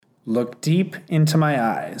Look deep into my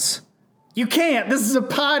eyes. You can't! This is a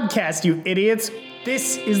podcast, you idiots!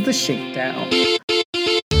 This is the Shakedown.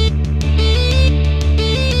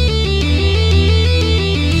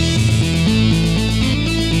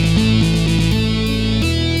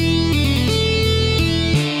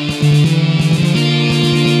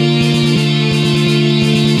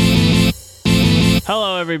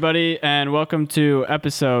 Hello, everybody, and welcome to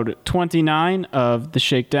episode 29 of The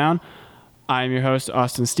Shakedown. I'm your host,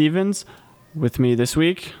 Austin Stevens. With me this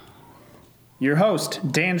week, Your host,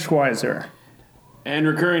 Dan Schweizer. And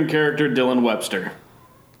recurring character, Dylan Webster.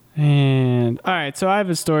 and all right, so I have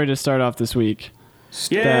a story to start off this week.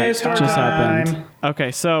 Yay, that story just time. happened.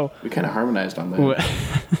 Okay, so We kind of harmonized on that.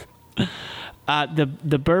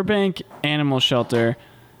 the Burbank Animal Shelter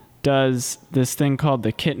does this thing called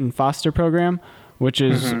the Kitten Foster Program, which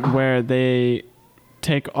is where they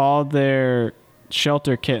take all their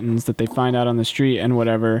shelter kittens that they find out on the street and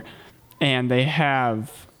whatever, and they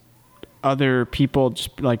have other people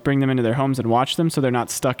just like bring them into their homes and watch them, so they're not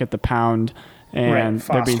stuck at the pound and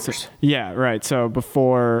they're being right. So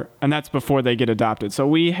that's before they get adopted. So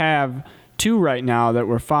we have two right now that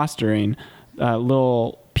we're fostering,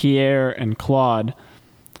 little Pierre and Claude,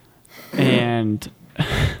 and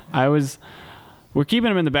we're keeping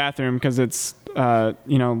them in the bathroom because it's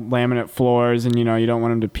laminate floors, and you don't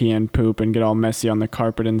want them to pee and poop and get all messy on the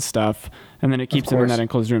carpet and stuff, and then it keeps them in that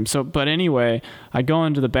enclosed room. So, but anyway, I go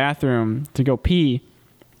into the bathroom to go pee,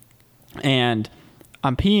 and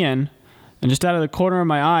I'm peeing, and just out of the corner of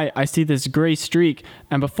my eye, I see this gray streak,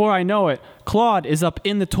 and before I know it, Claude is up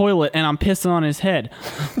in the toilet, and I'm pissing on his head.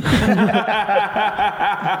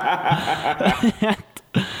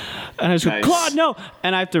 And I just go, Claude, no!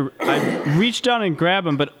 And I reach down and grab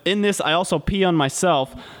him, but in this, I also pee on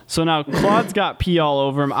myself. So now Claude's got pee all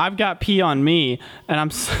over him. I've got pee on me, and I'm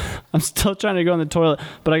still trying to go in the toilet,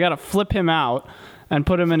 but I got to flip him out and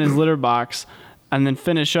put him in his litter box and then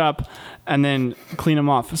finish up and then clean him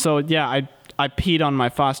off. So, yeah, I peed on my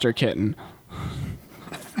foster kitten.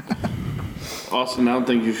 Austin, I don't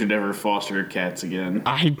think you should ever foster cats again.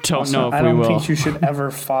 I don't know if we will. I don't think you should ever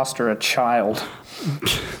foster a child.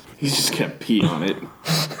 He's just gonna pee on it.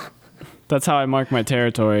 That's how I mark my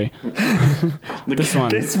territory. This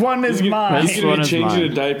one is mine. He's gonna be changing a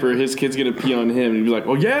diaper. His kid's gonna pee on him, and he'd be like,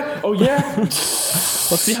 "Oh yeah, oh yeah."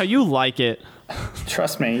 Let's see how you like it.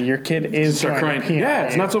 Trust me, your kid is Start crying. Yeah,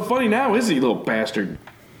 it's not so funny now, is he, little bastard?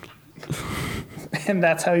 And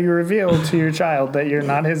that's how you reveal to your child that you're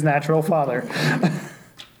not his natural father.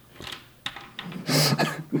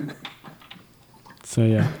 So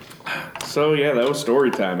yeah. So yeah, that was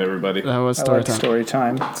story time, everybody. That was I story like time. story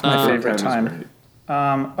time. It's my favorite time.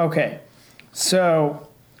 Okay, so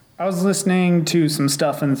I was listening to some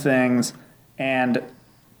stuff and things, and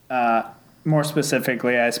more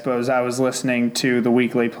specifically, I suppose I was listening to the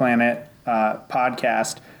Weekly Planet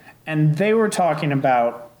podcast, and they were talking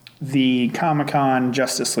about the Comic-Con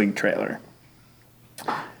Justice League trailer.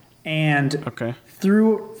 And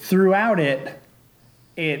throughout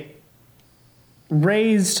it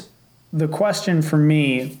raised the question for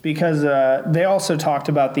me, because they also talked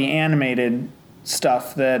about the animated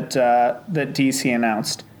stuff that DC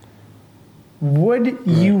announced. Would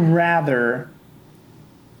you rather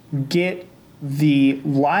get the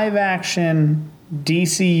live-action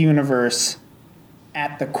DC universe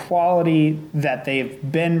at the quality that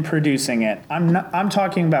they've been producing it? I'm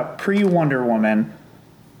talking about pre-Wonder Woman,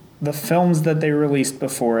 the films that they released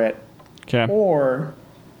before it. Okay. Or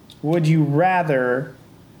would you rather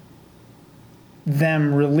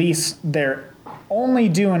them only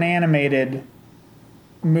do an animated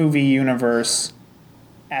movie universe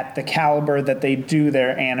at the caliber that they do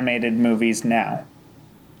their animated movies now?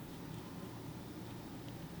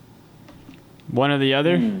 One or the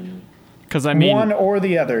other? Because I mean, one or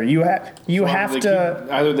the other. You have to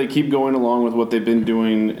either they keep going along with what they've been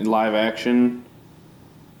doing in live action,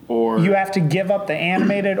 or you have to give up the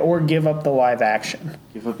animated or give up the live action.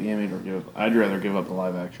 Give up the animated or I'd rather give up the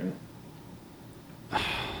live action.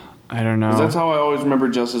 I don't know. 'Cause that's how I always remember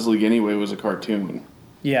Justice League anyway, was a cartoon.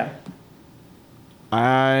 Yeah.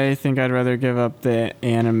 I think I'd rather give up the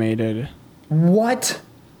animated. What?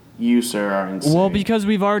 You, sir, are insane. Well, because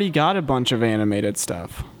we've already got a bunch of animated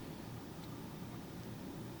stuff.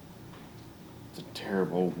 It's a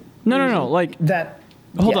terrible... No. Like that...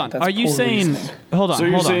 Hold on. Are you saying... Hold on. So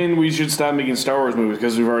you're saying we should stop making Star Wars movies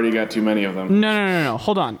because we've already got too many of them? No.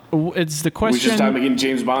 Hold on. It's the question... We should stop making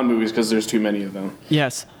James Bond movies because there's too many of them.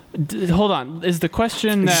 Yes. Hold on. Is the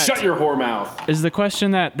question that... Shut your whore mouth. Is the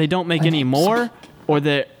question that they don't make any more, or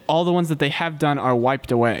that all the ones that they have done are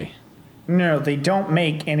wiped away? No, they don't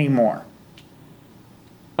make any more.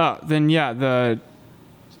 Oh, then yeah,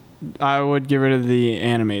 I would get rid of the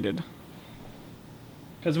animated.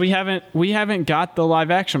 Because we haven't got the live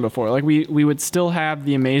action before. Like we would still have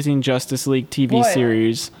the Amazing Justice League TV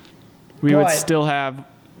series. We would still have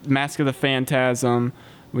Mask of the Phantasm.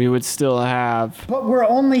 We would still have. But we're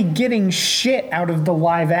only getting shit out of the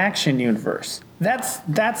live action universe. That's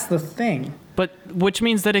the thing. But which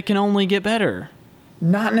means that it can only get better.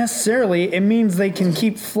 Not necessarily. It means they can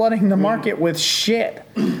keep flooding the market with shit.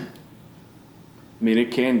 I mean,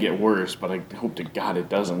 it can get worse, but I hope to God it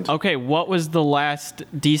doesn't. Okay, what was the last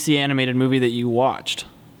DC animated movie that you watched?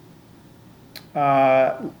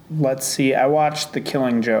 Let's see. I watched The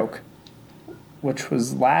Killing Joke, which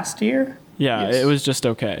was last year. Yeah, Yes. It was just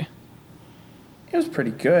okay. It was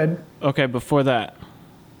pretty good. Okay, before that.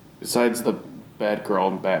 Besides the Batgirl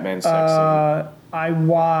and Batman sex scene. I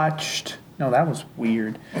watched... No, that was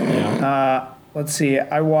weird. Yeah. Let's see.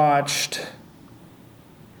 I watched...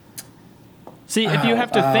 See, if you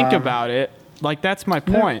have to think about it, like that's my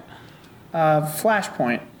point.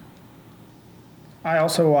 Flashpoint. I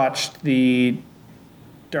also watched The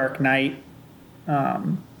Dark Knight.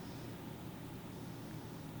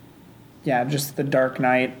 Just The Dark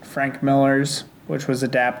Knight, Frank Miller's, which was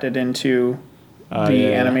adapted into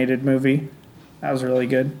the animated movie. That was really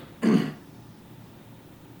good.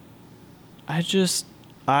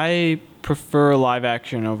 I prefer live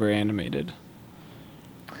action over animated.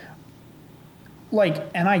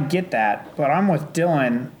 And I get that, but I'm with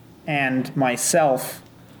Dylan and myself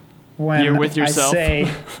when You're with yourself? I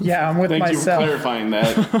say, yeah, I'm with Thank myself. you for clarifying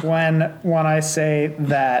that. when I say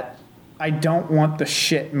that I don't want the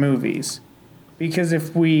shit movies. Because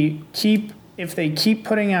if they keep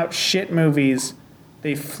putting out shit movies,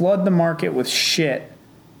 they flood the market with shit,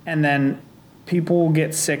 and then people will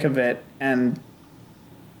get sick of it, and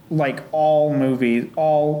all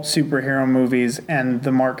superhero movies, and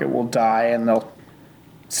the market will die, and they'll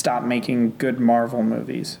stop making good Marvel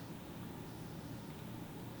movies.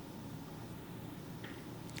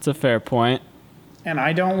 It's a fair point. And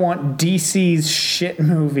I don't want DC's shit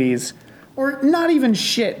movies, or not even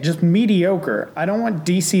shit, just mediocre. I don't want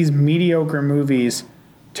DC's mediocre movies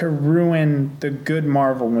to ruin the good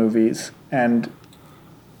Marvel movies and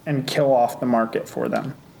kill off the market for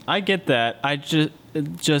them. I get that. I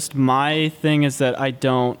just my thing is that I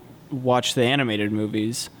don't watch the animated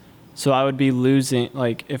movies. So I would be losing,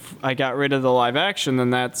 if I got rid of the live action, then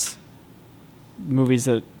that's movies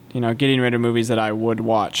that, getting rid of movies that I would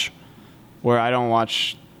watch. Where I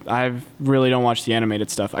really don't watch the animated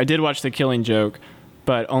stuff. I did watch The Killing Joke,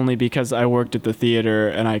 but only because I worked at the theater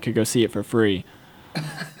and I could go see it for free.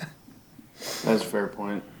 That's a fair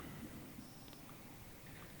point.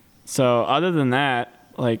 So other than that,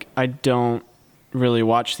 I don't really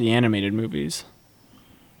watch the animated movies.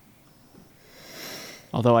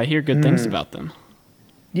 Although I hear good things about them.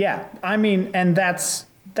 Yeah, I mean, and that's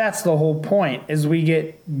the whole point, is we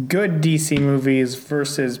get good DC movies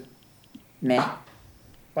versus meh.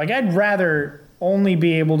 I'd rather only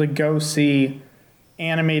be able to go see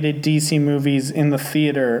animated DC movies in the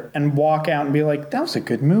theater and walk out and be like, that was a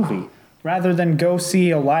good movie, rather than go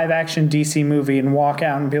see a live-action DC movie and walk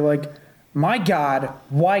out and be like, my God,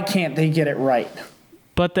 why can't they get it right?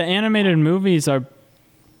 But the animated movies are,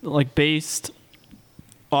 based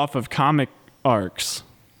off of comic arcs.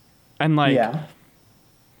 And, yeah.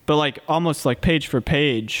 But, almost, page for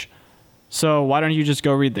page. So why don't you just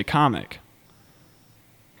go read the comic?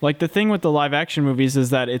 The thing with the live-action movies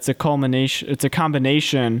is that it's a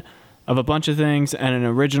combination of a bunch of things and an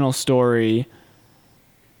original story,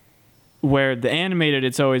 where the animated,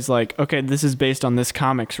 it's always okay, this is based on this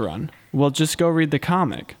comics run. Well, just go read the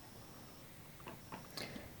comic.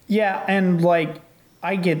 Yeah, and,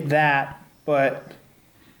 I get that, but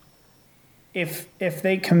if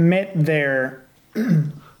they commit their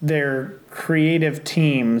creative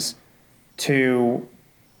teams to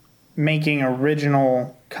making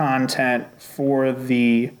original content for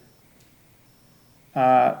the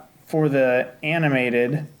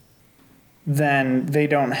animated, then they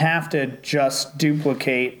don't have to just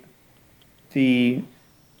duplicate the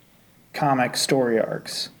comic story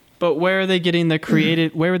arcs. But where are they getting the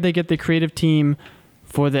creative? Where would they get the creative team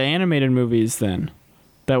for the animated movies then?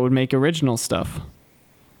 That would make original stuff.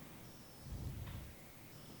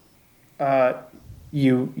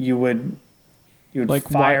 You would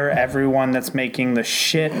fire everyone that's making the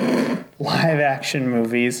shit live action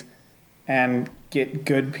movies and get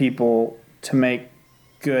good people to make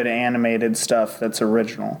good animated stuff that's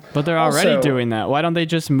original. But they're already doing that. Why don't they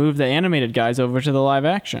just move the animated guys over to the live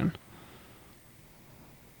action?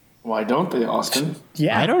 Why don't they, Austin?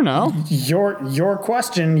 Yeah. I don't know. Your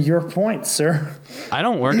question, your point, sir. I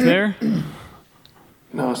don't work there.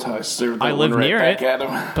 No, that's how I served that I live one right near back it, at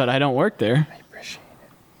him. but I don't work there. I appreciate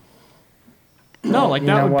it. No, like You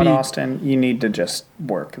that know would what, be Austin? You need to just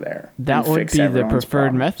work there. that and would fix be the everyone's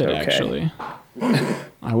preferred problems, method, okay? actually.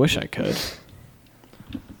 I wish I could.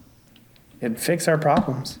 It'd fix our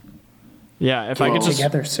problems. Yeah, if I could just,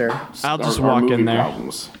 Together, sir. I'll just Our walk movie in there.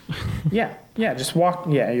 Problems. Yeah, just walk.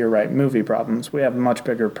 Yeah, you're right. Movie problems. We have much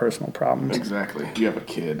bigger personal problems. Exactly. You have a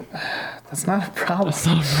kid. That's not a problem. It's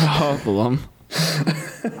not a problem.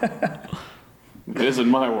 It is in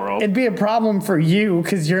my world. It'd be a problem for you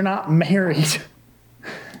because you're not married.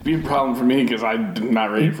 It'd be a problem for me because I'm not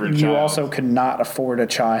ready for a child. You also could not afford a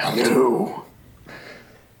child. No.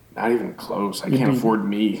 Not even close. I can't afford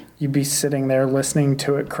me. You'd be sitting there listening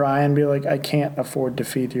to it cry and be like, I can't afford to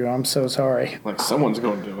feed you. I'm so sorry. Like someone's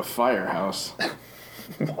going to a firehouse.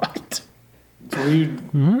 What? It's where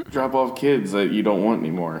you drop off kids that you don't want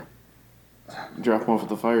anymore. You drop them off at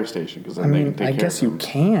the fire station because then I they mean, can take I care guess of you them.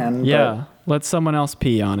 can. Yeah, let someone else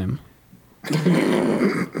pee on him. But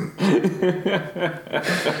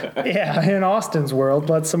yeah, in Austin's world,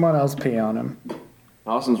 let someone else pee on him.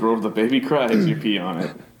 Austin's world, the baby cries, you pee on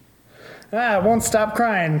it. It won't stop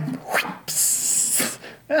crying.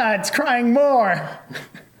 It's crying more.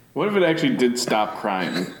 What if it actually did stop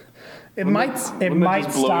crying? It Wouldn't that might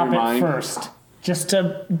just blow stop your it mind? first, just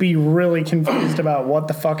to be really confused about what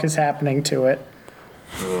the fuck is happening to it.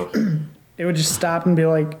 Ugh. It would just stop and be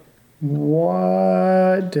like,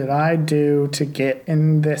 what did I do to get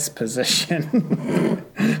in this position?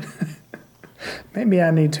 Maybe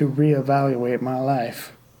I need to reevaluate my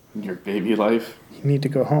life. Your baby life? You need to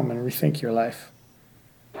go home and rethink your life.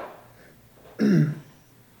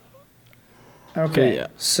 Okay, Yeah.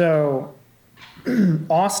 so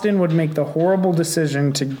Austin would make the horrible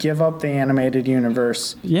decision to give up the animated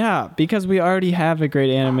universe. Yeah, because we already have a great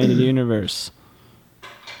animated universe.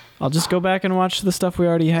 I'll just go back and watch the stuff we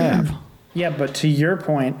already have. Yeah, but to your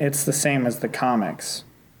point, it's the same as the comics.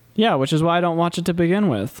 Yeah, which is why I don't watch it to begin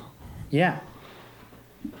with. Yeah.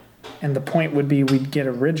 And the point would be we'd get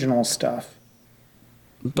original stuff.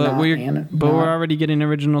 But Not we're not- already getting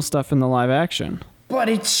original stuff in the live action. But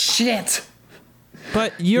it's shit.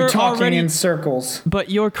 But You're you're talking already in circles.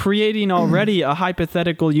 But you're creating already a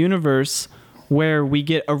hypothetical universe where we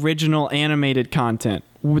get original animated content.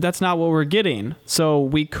 That's not what we're getting. So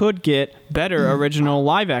we could get better original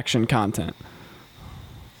live action content.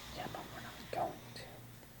 Yeah, but we're not going to.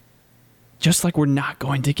 Just like we're not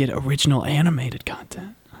going to get original animated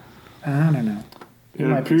content. I don't know. It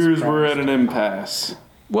might be appears we're surprised. at an impasse.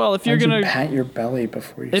 Well, if you're Why'd you gonna pat your belly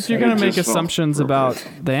before you if say you're gonna it? make just felt assumptions about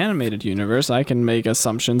the animated universe, I can make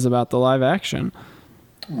assumptions about the live action.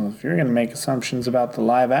 Well, if you're going to make assumptions about the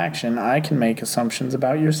live action, I can make assumptions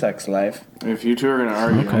about your sex life. If you two are going to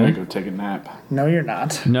argue, I'm Okay. going to go take a nap. No, you're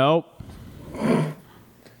not. Nope.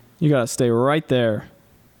 You gotta stay right there.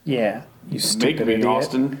 Yeah, you Make stupid me, idiot.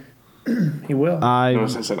 Austin. He will.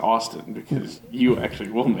 Notice I said Austin because you actually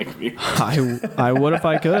will make me. I would if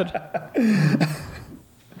I could.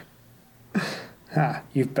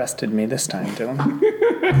 You've bested me this time, Dylan.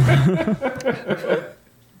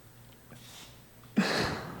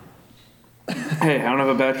 Hey, I don't have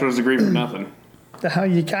a bachelor's degree for nothing.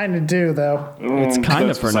 You kind of do, though. It's kinda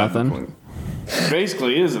That's for beside the nothing. point.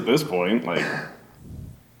 Basically is at this point. Like,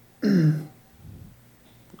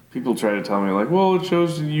 people try to tell me, like, well, it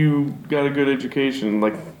shows that you got a good education.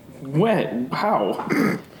 Like, when? How?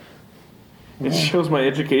 It shows my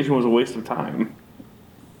education was a waste of time.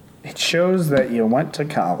 It shows that you went to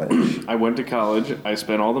college. I went to college. I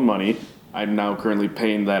spent all the money. I'm now currently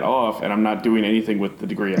paying that off, and I'm not doing anything with the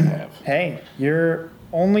degree I have. Hey, you're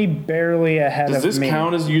only barely ahead Does of this me.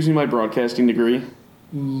 count as using my broadcasting degree?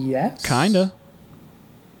 Yes. Kinda.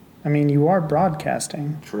 I mean, you are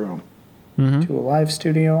broadcasting True. to a live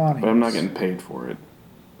studio audience. But I'm not getting paid for it.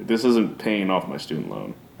 This isn't paying off my student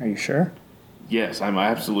loan. Are you sure? Yes, I'm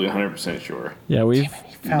absolutely 100% sure. Yeah, we've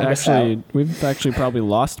found us actually probably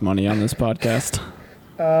lost money on this podcast.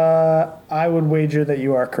 I would wager that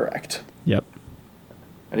you are correct. Yep.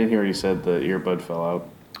 I didn't hear you said the earbud fell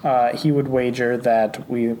out. He would wager that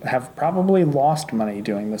we have probably lost money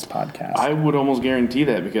doing this podcast. I would almost guarantee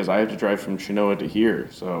that because I have to drive from Chinoa to here,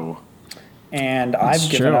 so... And I've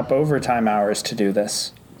given true. up overtime hours to do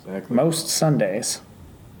this. Exactly. Most Sundays.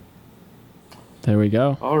 There we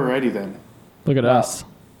go. Alrighty then. Look at Well, us.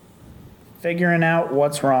 Figuring out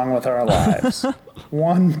what's wrong with our lives.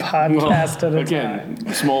 One podcast at a time.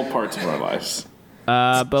 Again, small parts of our lives.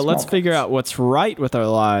 But let's small figure things. out what's right with our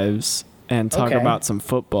lives and talk Okay. about some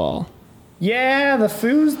football. Yeah, the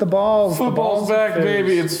foos, the balls. Football's the balls back,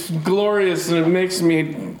 baby. It's glorious, and it makes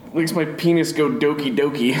my penis go doki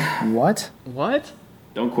doki. What? What?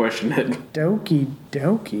 Don't question it. Doki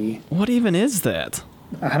doki. What even is that?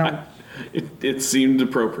 I don't. It seemed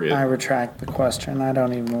appropriate. I retract the question. I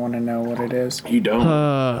don't even want to know what it is. You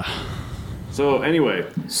don't. So anyway,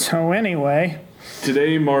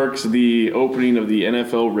 today marks the opening of the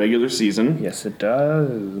NFL regular season. Yes, it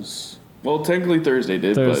does. Well, technically Thursday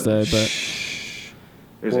did, Thursday, but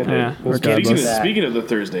Thursday did. Speaking of the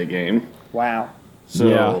Thursday game. Wow. So,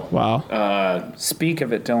 yeah. Wow. Speak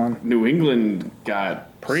of it, Dylan. New England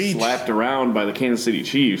got slapped around by the Kansas City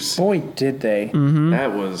Chiefs. Boy, did they. Mm-hmm.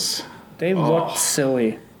 That was... They looked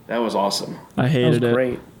silly. That was awesome. I hated it.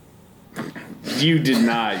 Great. You did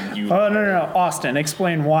not. Oh, no. Austin,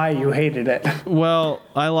 explain why you hated it. Well,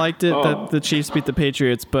 I liked it that the Chiefs beat the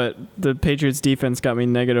Patriots, but the Patriots defense got me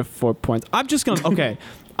 -4 points. I'm just going to... Okay.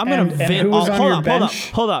 I'm going to vent.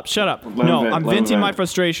 Hold up. Shut up. I'm venting my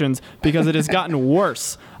frustrations because it has gotten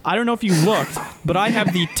worse. I don't know if you looked, but I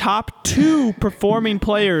have the top 2 performing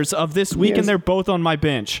players of this week, and they're both on my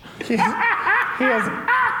bench. He has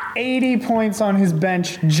 80 points on his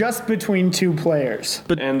bench just between 2 players.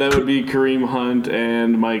 And that would be Kareem Hunt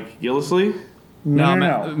and Mike Gillislee?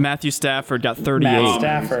 No. Matthew Stafford got 38. Matt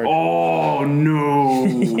Stafford. Oh, no.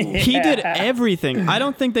 He did everything. I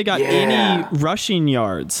don't think they got any rushing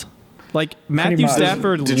yards. Like, Matthew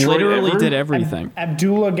Stafford literally did everything.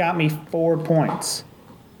 Abdullah got me 4 points.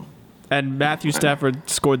 And Matthew Stafford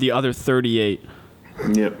scored the other 38.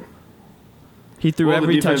 Yep. He threw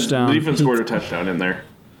every touchdown. The defense scored a touchdown in there.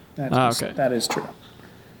 Okay. That is true.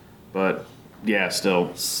 But, yeah,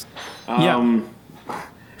 still. So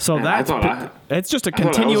it's just a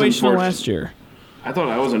continuation of last year. I thought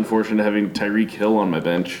I was unfortunate having Tyreek Hill on my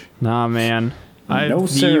bench. Nah, man. I have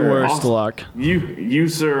the worst luck. You,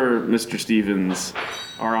 sir, Mr. Stevens,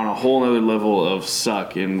 are on a whole other level of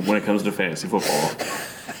suck when it comes to fantasy football.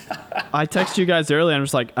 I texted you guys earlier and I'm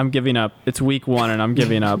just like, I'm giving up. It's week 1 and I'm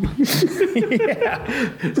giving up.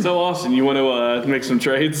 Yeah. So, Austin, you want to make some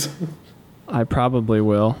trades? I probably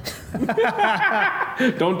will.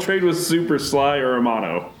 Don't trade with Super Sly or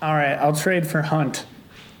Amano. All right, I'll trade for Hunt.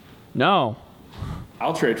 No.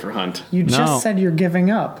 I'll trade for Hunt. You just said you're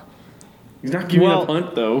giving up. He's not giving up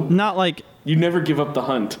Hunt, though. Not like... You never give up the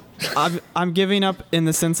Hunt. I'm giving up in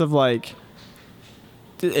the sense of like...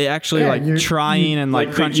 Actually, trying and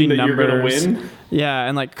crunching numbers. You're gonna win? Yeah,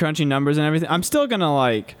 and crunching numbers and everything. I'm still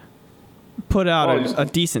gonna put out a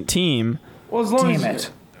decent team. Well, as long Damn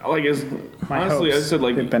it. Honestly, I said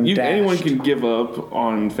anyone can give up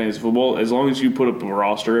on fantasy football as long as you put up a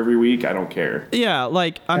roster every week. I don't care. Yeah,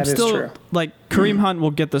 I'm still Kareem Hunt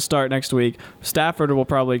will get the start next week. Stafford will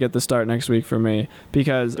probably get the start next week for me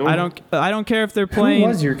because I don't care if they're playing. Who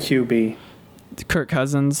was your QB? Kirk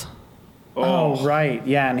Cousins. Oh, right.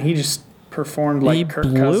 Yeah, and he just performed like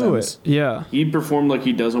Kirk Cousins. Yeah. He performed like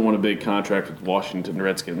he doesn't want a big contract with Washington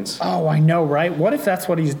Redskins. Oh, I know, right? What if that's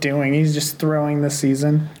what he's doing? He's just throwing this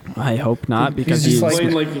season. I hope not because he's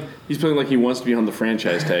playing like he wants to be on the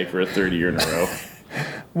franchise tag for a third year in a row.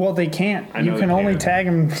 Well, they can't. You can only tag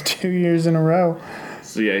him 2 years in a row.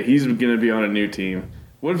 So yeah, he's going to be on a new team.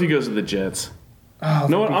 What if he goes to the Jets? Oh,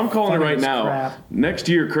 no, I'm calling it right now. Crap. Next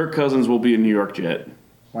year, Kirk Cousins will be a New York Jet.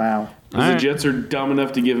 Wow. Because the Jets are dumb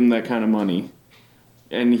enough to give him that kind of money.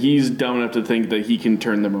 And he's dumb enough to think that he can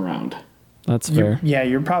turn them around. That's fair.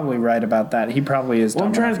 You're probably right about that. He probably is dumb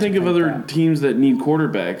I'm trying to think of other teams that need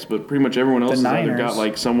quarterbacks, but pretty much everyone else has either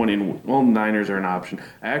got someone in... Well, Niners are an option.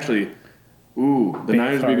 Actually, the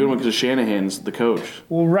Niners would be a good one because Shanahan's the coach.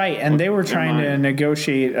 Well, right, and they were trying to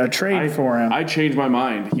negotiate a trade for him. I changed my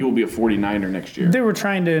mind. He will be a 49er next year. They were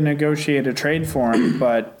trying to negotiate a trade for him,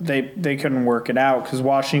 but they couldn't work it out because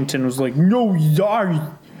Washington was like, no, he's ours.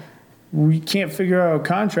 We can't figure out a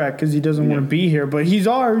contract because he doesn't want to be here, but he's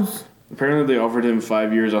ours. Apparently they offered him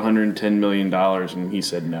 5 years, $110 million, and he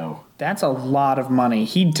said no. That's a lot of money.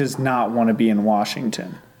 He does not want to be in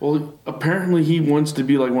Washington. Well, apparently he wants to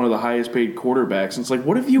be one of the highest paid quarterbacks. And it's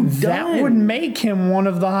what have you done? That would make him one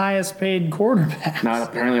of the highest paid quarterbacks. Not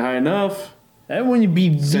apparently high enough. That wouldn't be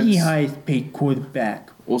the highest paid quarterback.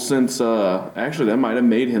 Well, since actually that might have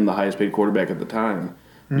made him the highest paid quarterback at the time.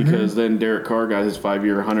 Because then Derek Carr got his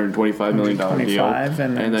 5-year, $125 million deal.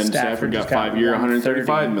 And then Stafford got 5-year,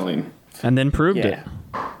 $135 million. And then proved it.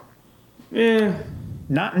 Yeah.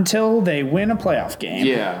 Not until they win a playoff game.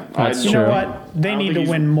 Yeah. That's you true. know what? They need to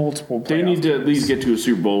win multiple playoff They need to games. at least get to a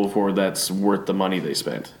Super Bowl before that's worth the money they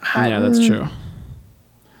spent. Yeah, that's true.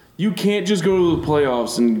 You can't just go to the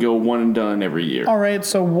playoffs and go one and done every year. All right,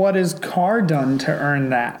 so what has Carr done to earn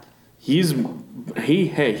that?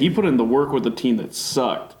 he put in the work with a team that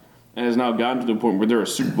sucked and has now gotten to the point where they're a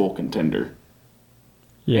Super Bowl contender.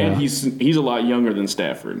 Yeah. And he's a lot younger than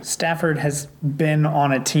Stafford. Stafford has been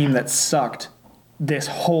on a team that sucked this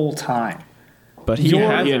whole time. But he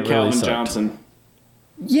had really Calvin sucked. Johnson.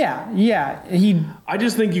 Yeah. I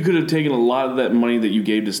just think you could have taken a lot of that money that you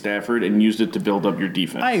gave to Stafford and used it to build up your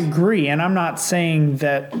defense. I agree, and I'm not saying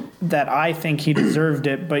that I think he deserved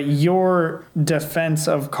it, but your defense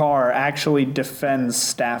of Carr actually defends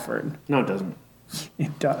Stafford. No, it doesn't.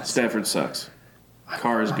 It does. Stafford sucks.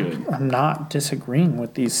 Carr is good. I'm not disagreeing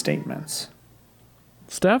with these statements.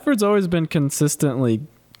 Stafford's always been consistently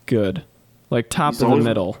good. Like top of the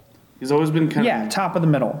middle. He's always been top of the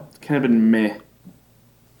middle. Kind of been meh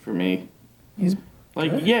for me. He's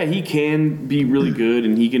like, good. yeah, he can be really good,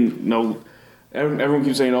 and he can. Everyone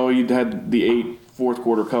keeps saying, "Oh, you had the 8 fourth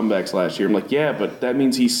quarter comebacks last year." I'm like, yeah, but that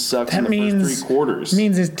means he sucks in the first 3 quarters. That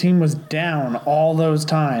means his team was down all those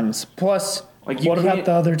times. Plus, what about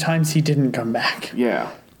the other times he didn't come back?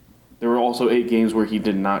 Yeah, there were also 8 games where he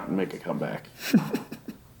did not make a comeback.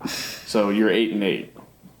 So you're 8-8.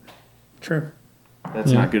 True.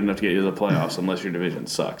 That's not good enough to get you to the playoffs unless your division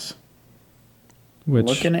sucks.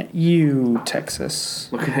 Looking at you, Texas.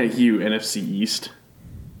 Looking at you, NFC East.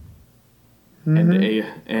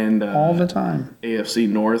 And all the time. AFC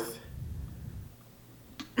North.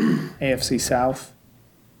 AFC South.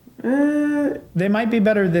 They might be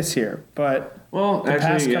better this year, but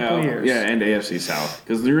past couple of years. Yeah, and AFC South.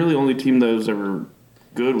 Because the really only team that was ever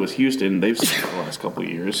good was Houston. They've sucked the last couple of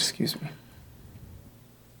years. Excuse me.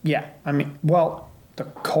 Yeah, the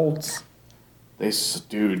Colts.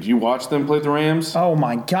 Dude, you watch them play the Rams? Oh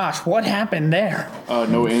my gosh, what happened there?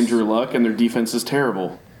 No Andrew Luck, and their defense is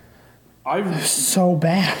terrible. So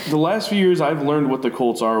bad. The last few years, I've learned what the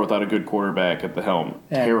Colts are without a good quarterback at the helm.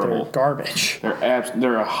 Yeah, terrible. They're garbage.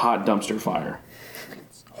 They're a hot dumpster fire.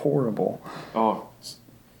 It's horrible. Oh,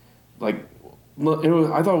 I thought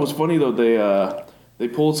it was funny though. They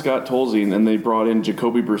pulled Scott Tolzien and they brought in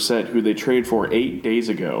Jacoby Brissett, who they traded for 8 days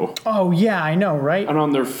ago. Oh yeah, I know, right? And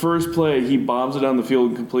on their first play, he bombs it down the field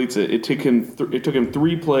and completes it. It took him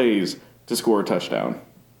 3 plays to score a touchdown.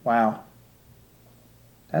 Wow,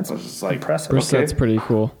 that's impressive. Brissett's pretty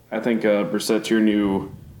cool. I think Brissett's your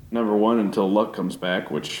new number 1 until Luck comes back,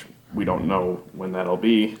 which we don't know when that'll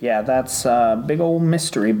be. Yeah, that's a big old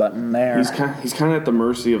mystery button there. He's kind of at the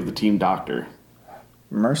mercy of the team doctor.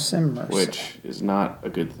 Mercy. Which is not a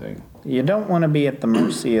good thing. You don't want to be at the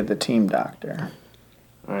mercy of the team doctor.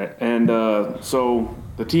 All right, and so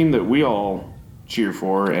the team that we all cheer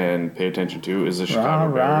for and pay attention to is the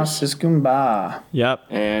Chicago Bears. Siskumba. Yep.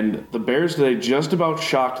 And the Bears today just about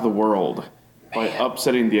shocked the world by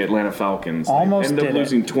upsetting the Atlanta Falcons. Almost they ended up did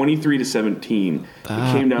losing 23-17. It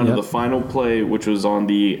came down to the final play, which was on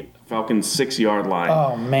the Falcons' 6-yard line.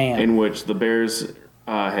 Oh, man. In which the Bears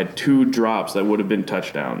had 2 drops that would have been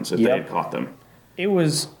touchdowns if they had caught them. It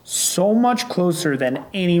was so much closer than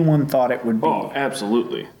anyone thought it would be. Oh,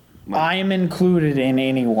 absolutely. I am included in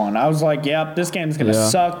anyone. I was like, yep, this game's going to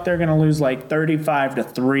suck. They're going to lose like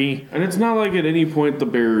 35-3. And it's not like at any point the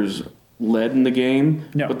Bears led in the game,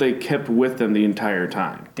 no. But they kept with them the entire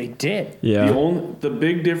time. They did. Yeah. The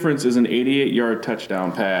big difference is an 88-yard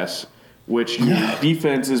touchdown pass, which your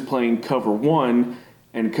defense is playing cover 1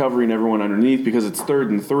 and covering everyone underneath because it's 3rd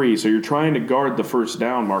and 3. So you're trying to guard the first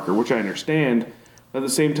down marker, which I understand. At the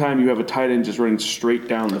same time, you have a tight end just running straight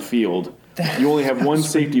down the field. You only have one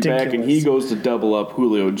safety ridiculous. back, and he goes to double up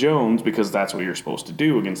Julio Jones because that's what you're supposed to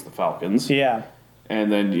do against the Falcons. Yeah.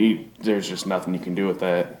 And then there's just nothing you can do with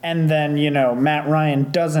that. And then, Matt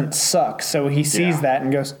Ryan doesn't suck, so he sees that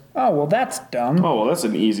and goes, oh, well, that's dumb. Oh, well, that's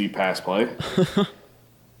an easy pass play.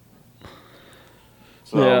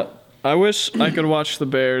 Yeah. I wish I could watch the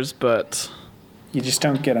Bears, but... You just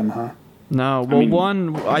don't get them, huh? No. Well,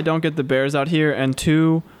 1, I don't get the Bears out here, and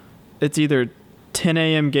 2, it's either 10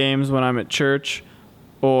 a.m. games when I'm at church,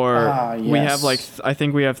 or we have I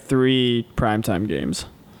think we have 3 primetime games.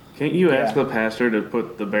 Can't you ask the pastor to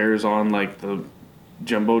put the Bears on like the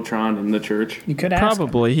Jumbotron in the church? You could ask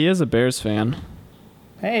Probably. He is a Bears fan.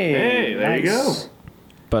 Hey, there you go.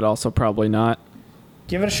 But also probably not.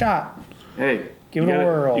 Give it a shot. Hey. Give it a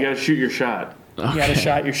whirl. You got to shoot your shot. You got to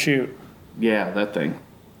shot your shoot. Yeah, that thing.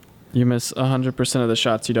 You miss 100% of the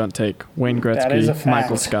shots you don't take. Wayne Gretzky, That is a fact.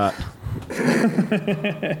 Michael Scott.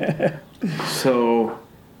 So,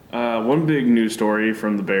 one big news story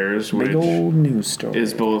from the Bears, Big old news story.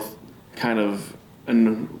 is both kind of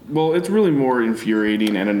it's really more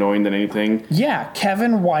infuriating and annoying than anything. Yeah,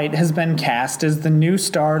 Kevin White has been cast as the new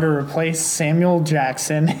star to replace Samuel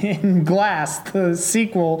Jackson in Glass, the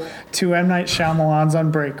sequel to M. Night Shyamalan's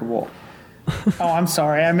Unbreakable. Oh, I'm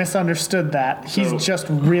sorry. I misunderstood that. He's just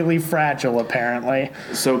really fragile, apparently.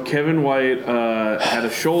 So Kevin White had a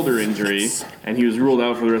shoulder injury, and he was ruled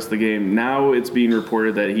out for the rest of the game. Now it's being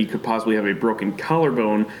reported that he could possibly have a broken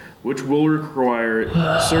collarbone, which will require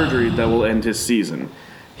surgery that will end his season.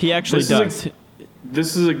 He actually does.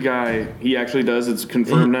 This is a guy, he actually does. It's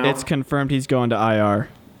confirmed now. It's confirmed he's going to IR.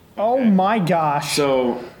 Oh, my gosh.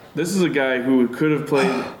 So this is a guy who could have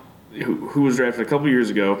played... Who was drafted a couple years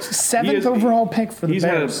ago. 7th overall pick for the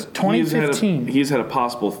Bears, 2015. He's had a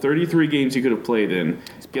possible 33 games he could have played in.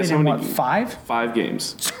 Guess how many? 5? 5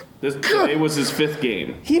 games. It was his 5th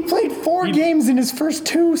game. He played 4 games in his first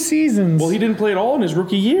 2 seasons. Well, he didn't play at all in his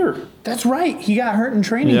rookie year. That's right. He got hurt in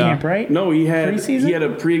training camp, right? No, he had Preseason?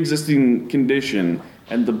 a pre-existing condition,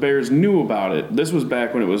 and the Bears knew about it. This was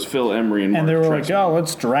back when it was Phil Emery and Mark they were Trexler. like, "Oh,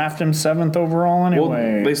 let's draft him 7th overall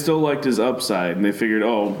anyway." Well, they still liked his upside, and they figured,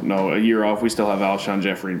 "Oh no, a year off, we still have Alshon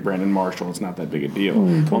Jeffrey and Brandon Marshall. It's not that big a deal."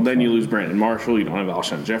 Well, then you lose Brandon Marshall, you don't have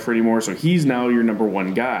Alshon Jeffrey anymore, so he's now your number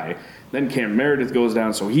 1 guy. Then Cam Meredith goes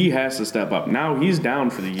down, so he has to step up. Now he's down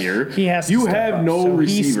for the year. He has to step up, no so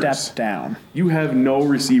receivers. He steps down. You have no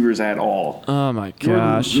receivers at all. Oh my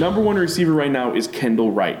gosh. Your number 1 receiver right now is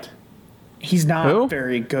Kendall Wright. He's not Who?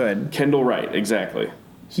 very good. Kendall Wright, exactly.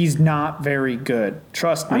 He's not very good.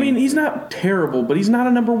 Trust me. I mean, he's not terrible, but he's not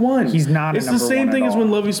a number 1. He's not a It's number the same 1 thing at as all. when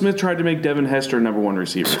Lovie Smith tried to make Devin Hester a number 1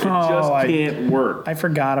 receiver. It just can't work. I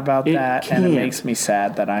forgot about that, and it makes me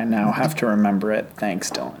sad that I now have to remember it. Thanks,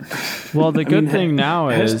 Dylan. Well, the good thing now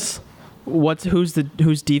is who's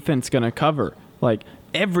defense going to cover? Like,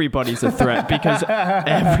 everybody's a threat because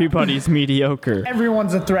everybody's mediocre.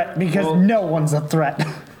 Everyone's a threat because no one's a threat.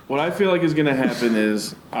 What I feel like is going to happen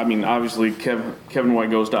is, I mean, obviously Kevin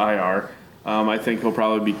White goes to IR. I think he'll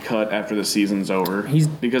probably be cut after the season's over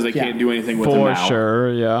because they can't do anything with him now. For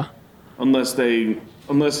sure, yeah. Unless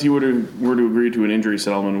he were to agree to an injury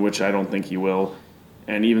settlement, which I don't think he will.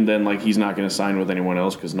 And even then, like, he's not going to sign with anyone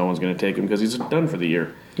else because no one's going to take him because he's done for the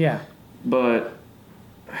year. Yeah. But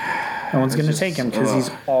no one's going to take him because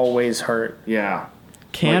he's always hurt. Yeah.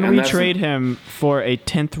 Can we trade him for a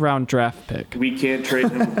 10th round draft pick? We can't trade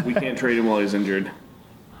him. We can't trade him while he's injured.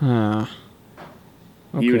 Okay.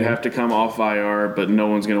 He would have to come off IR, but no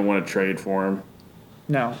one's going to want to trade for him.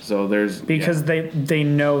 No. So because they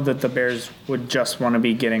know that the Bears would just want to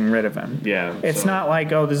be getting rid of him. Yeah. It's not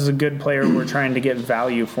like, oh, this is a good player, we're trying to get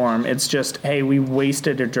value for him. It's just, hey, we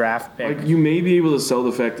wasted a draft pick. Like, you may be able to sell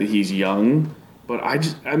the fact that he's young, but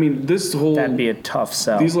that'd be a tough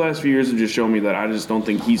sell. These last few years have just shown me that I just don't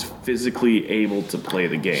think he's physically able to play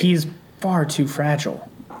the game. He's far too fragile.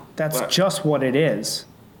 That's just what it is.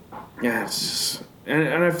 Yeah, it's just,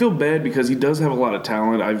 and I feel bad because he does have a lot of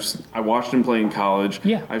talent. I watched him play in college.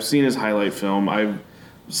 Yeah. I've seen his highlight film. I've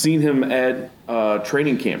seen him at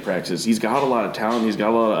training camp practices. He's got a lot of talent. He's got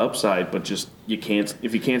a lot of upside, but just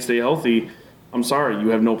if you can't stay healthy, I'm sorry, you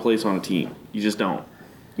have no place on a team. You just don't.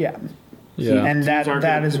 Yeah. Yeah. And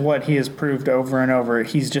that is what he has proved over and over.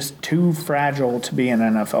 He's just too fragile to be an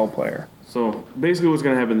NFL player. So basically what's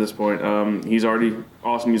going to happen at this point,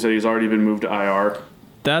 Austin, you said he's already been moved to IR.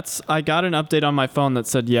 I got an update on my phone that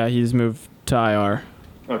said, yeah, he's moved to IR.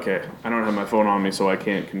 Okay. I don't have my phone on me, so I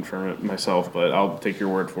can't confirm it myself, but I'll take your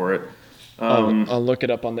word for it. I'll look it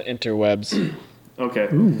up on the interwebs. Okay.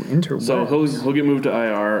 Ooh, interwebs. So he'll get moved to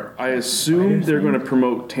IR. I assume they're going to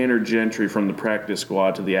promote Tanner Gentry from the practice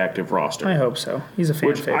squad to the active roster. I hope so. He's a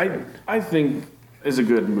fan favorite. I think is a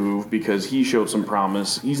good move because he showed some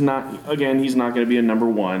promise. He's not going to be a number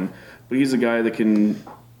 1, but he's a guy that can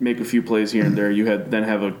make a few plays here and there. You then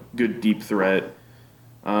have a good deep threat.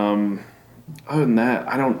 Other than that,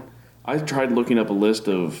 I tried looking up a list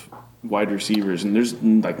of wide receivers, and there's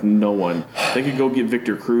like no one. They could go get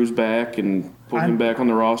Victor Cruz back and put him back on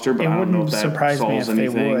the roster, but I don't know if that solves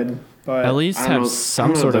anything. They would, but at least have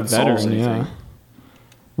some sort of veteran, yeah.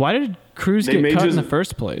 Why did Cruz get cut in the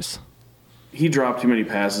first place? He dropped too many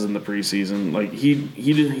passes in the preseason. Like he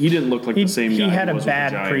didn't look like the same guy. He had he a was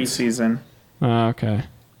bad with the Giants. preseason. Okay.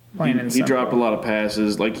 He dropped a lot of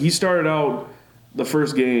passes. Like he started out the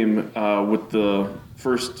first game with the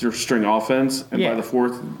first string offense, and by the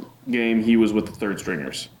fourth game he was with the third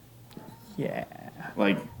stringers. Yeah.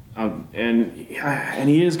 Like, and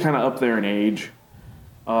he is kind of up there in age.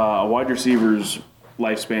 A wide receiver's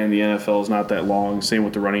lifespan in the NFL is not that long. Same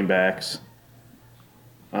with the running backs.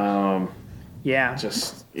 Yeah.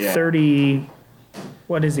 30.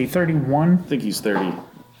 What is he, 31? I think he's 30.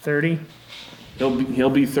 30? He'll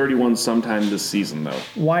be 31 sometime this season though.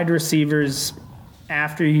 Wide receivers,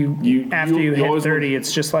 after you hit 30,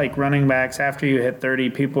 it's just like running backs. After you hit 30,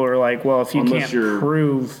 people are like, well, if you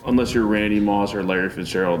unless you're Randy Moss or Larry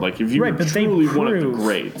Fitzgerald, like if you're truly one of the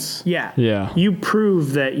greats, you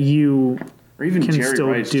prove that you or even can Jerry still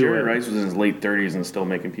Rice. do Jerry it. Rice was in his late 30s and still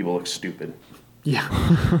making people look stupid.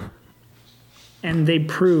 Yeah. And they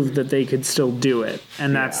proved that they could still do it,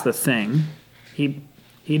 and that's the thing.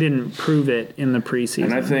 He didn't prove it in the preseason.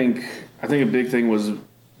 And I think a big thing was a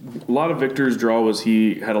lot of Victor's draw was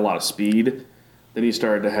he had a lot of speed. Then he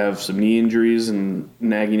started to have some knee injuries and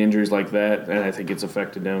nagging injuries like that, and I think it's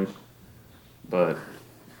affected him. But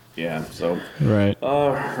yeah, so right.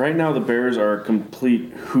 Right now the Bears are a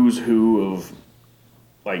complete who's who of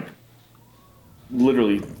like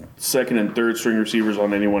literally second and third string receivers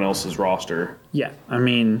on anyone else's roster. Yeah, I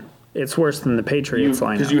mean it's worse than the Patriots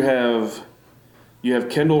lineup. Because you have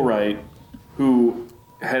Kendall Wright, who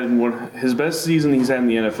had his best season he's had in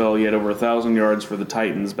the NFL. He had over 1,000 yards for the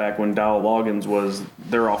Titans back when Dowell Loggins was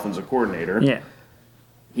their offensive coordinator. Yeah.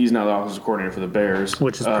 He's now the offensive coordinator for the Bears.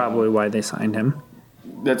 Which is probably why they signed him.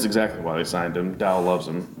 That's exactly why they signed him. Dowell loves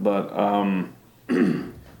him. But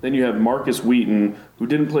then you have Marcus Wheaton, who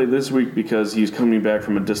didn't play this week because he's coming back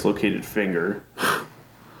from a dislocated finger.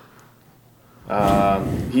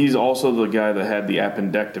 He's also the guy that had the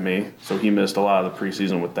appendectomy, so he missed a lot of the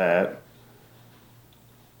preseason with that.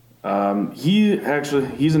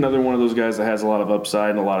 He's another one of those guys that has a lot of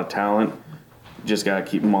upside and a lot of talent. Just got to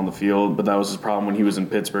keep him on the field, but that was his problem when he was in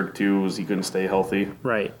Pittsburgh too, was he couldn't stay healthy.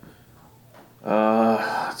 Right.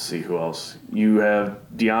 Let's see who else. You have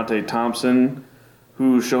Deontay Thompson,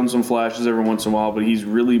 who's shown some flashes every once in a while, but he's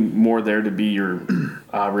really more there to be your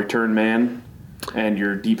return man and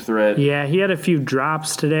your deep threat. Yeah, he had a few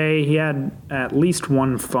drops today. He had at least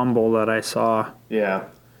one fumble that I saw. Yeah.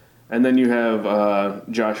 And then you have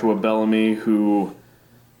Joshua Bellamy, who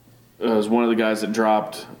is one of the guys that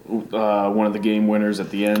dropped one of the game winners at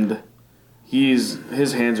the end. His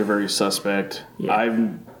hands are very suspect. Yeah.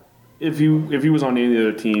 If he was on any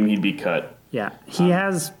other team, he'd be cut. Yeah, he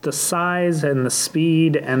has the size and the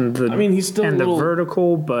speed and the he's still the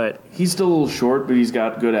vertical, but he's still a little short, but he's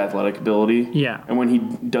got good athletic ability. Yeah. And when he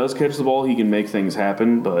does catch the ball, he can make things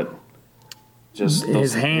happen, but just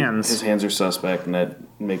his hands. His hands are suspect, and that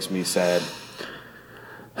makes me sad.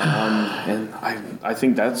 And I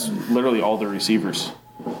think that's literally all the receivers.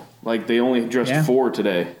 Like, they only dressed 4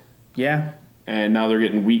 today. Yeah. And now they're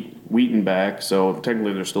getting Wheaton back, so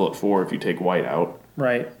technically they're still at 4 if you take White out.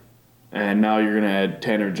 Right. And now you're going to add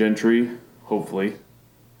Tanner Gentry, hopefully.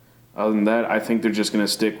 Other than that, I think they're just going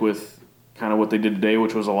to stick with kind of what they did today,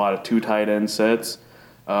 which was a lot of 2 tight end sets.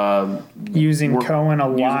 Using Cohen a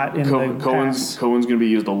lot in the pass. Cohen's going to be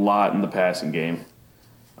used a lot in the passing game.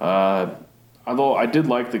 Although I did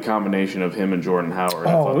like the combination of him and Jordan Howard.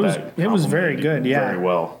 It was very good, yeah. Very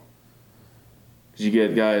well. Because you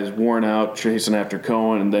get guys worn out chasing after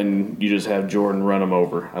Cohen, and then you just have Jordan run him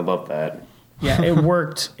over. I love that. Yeah, it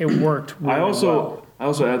worked. It worked really well. I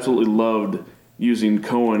also absolutely loved using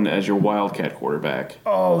Cohen as your Wildcat quarterback.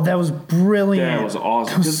 Oh, that was brilliant. That was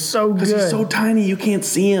awesome. That was so good. Because he's so tiny, you can't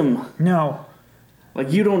see him. No.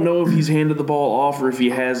 Like, you don't know if he's handed the ball off or if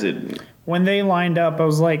he has it. When they lined up, I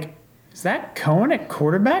was like, is that Cohen at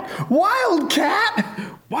quarterback?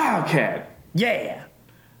 Wildcat! Wildcat! Yeah.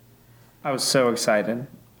 I was so excited.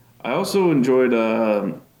 I also enjoyed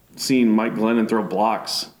seeing Mike Glennon throw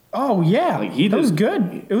blocks. Oh, yeah. That was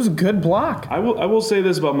good. It was a good block. I will say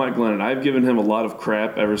this about Mike Glennon. I've given him a lot of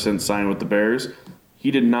crap ever since signing with the Bears.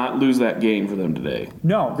 He did not lose that game for them today.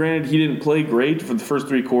 No. Granted, he didn't play great for the first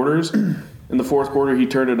 3 quarters. In the 4th quarter, he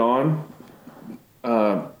turned it on.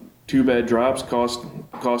 2 bad drops cost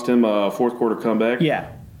him a 4th quarter comeback.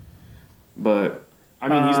 Yeah. But I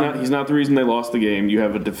mean, he's not the reason they lost the game. You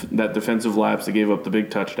have that defensive lapse that gave up the big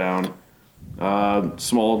touchdown.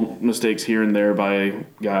 Small mistakes here and there by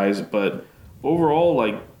guys, but overall,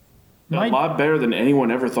 a lot better than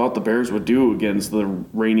anyone ever thought the Bears would do against the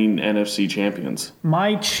reigning NFC champions.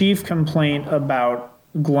 My chief complaint about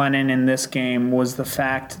Glennon in this game was the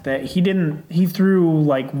fact that he threw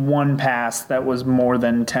like 1 pass that was more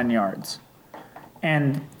than 10 yards.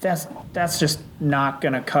 And that's just not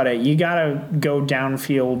going to cut it. You got to go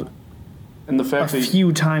downfield a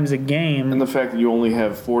few times a game. And the fact that you only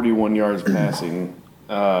have 41 yards passing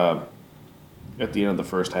at the end of the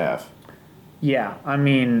first half. Yeah, I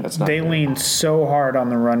mean, they leaned so hard on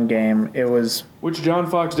the run game. It was... Which John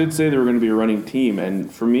Fox did say they were going to be a running team.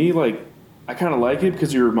 And for me, I kind of like it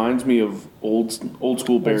because it reminds me of old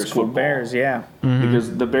school Bears football. Bears, yeah. Mm-hmm.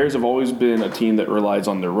 Because the Bears have always been a team that relies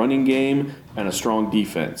on their running game and a strong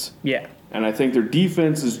defense. Yeah. And I think their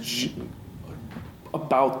defense is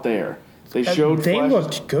about there. They showed They flashes.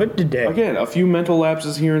 looked good today. Again, a few mental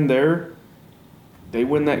lapses here and there, they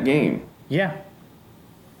win that game. Yeah.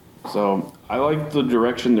 So I like the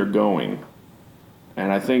direction they're going.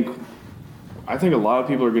 And I think a lot of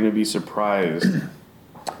people are going to be surprised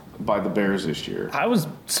by the Bears this year. I was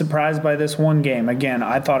surprised by this one game. Again,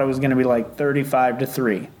 I thought it was going to be like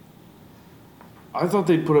 35-3. I thought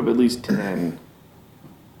they'd put up at least 10,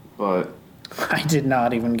 but I did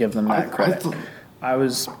not even give them that credit.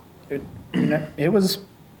 It was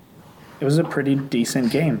a pretty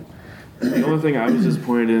decent game. The only thing I was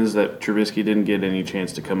disappointed in is that Trubisky didn't get any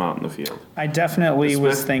chance to come out in the field. I definitely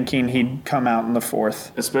was thinking he'd come out in the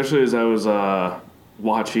fourth. Especially as I was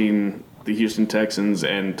watching the Houston Texans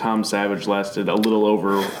and Tom Savage lasted a little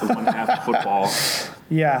over 1/2 of football.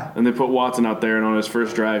 Yeah. And they put Watson out there, and on his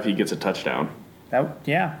first drive, he gets a touchdown.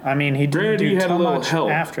 I mean, he didn't do too much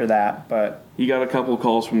help after that, but... He got a couple of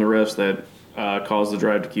calls from the refs that caused the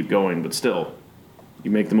drive to keep going, but still,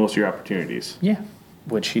 you make the most of your opportunities. Yeah,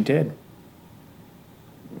 which he did.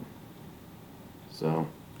 So.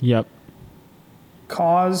 Yep.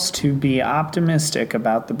 Cause to be optimistic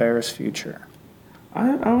about the Bears' future.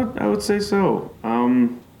 I would say so. I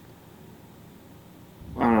don't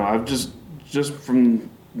know. I've just from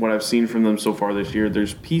what I've seen from them so far this year,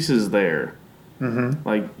 there's pieces there. Mm-hmm.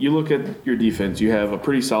 Like you look at your defense, you have a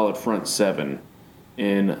pretty solid front seven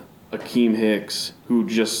in Akeem Hicks, who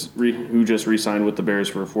just re-signed with the Bears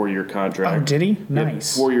for a 4-year contract. Oh, did he? Yeah,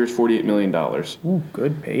 Nice. 4 years, $48 million. Ooh,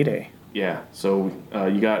 good payday. Yeah. So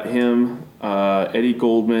you got him, Eddie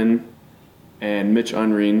Goldman, and Mitch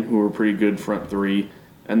Unrein, who are pretty good front three.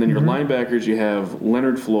 And then your linebackers, you have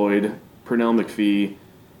Leonard Floyd, Pernell McPhee,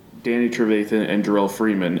 Danny Trevathan, and Jarrell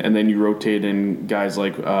Freeman. And then you rotate in guys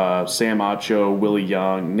like Sam Ocho, Willie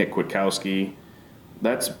Young, Nick Kwiatkowski.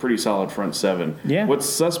 That's a pretty solid front seven. Yeah. What's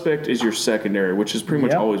suspect is your secondary, which has pretty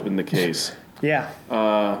much always been the case. Yeah.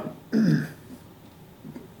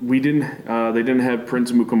 They didn't have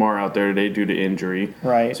Prince Mukamar out there today due to injury.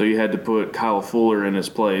 Right. So you had to put Kyle Fuller in his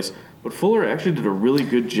place. But Fuller actually did a really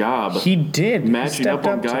good job. He did. Matching up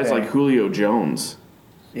on guys like Julio Jones.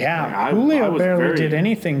 Yeah. Julio barely did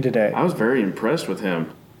anything today. I was very impressed with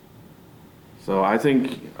him. So I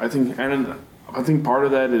think part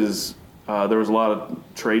of that is there was a lot of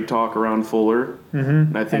trade talk around Fuller.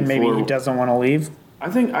 Mm-hmm. And maybe Fuller, he doesn't want to leave. I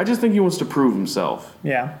just think he wants to prove himself.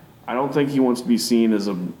 Yeah. I don't think he wants to be seen as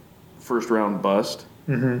a first-round bust.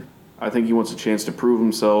 Mm-hmm. I think he wants a chance to prove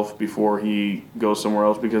himself before he goes somewhere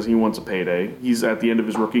else because he wants a payday. He's at the end of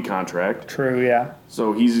his rookie contract. True, yeah.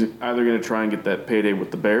 So he's either going to try and get that payday with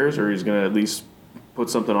the Bears or he's going to at least put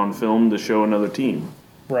something on film to show another team.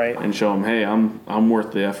 Right. And show them, hey, I'm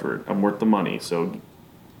worth the effort. I'm worth the money. So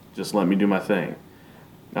just let me do my thing.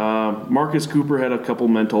 Marcus Cooper had a couple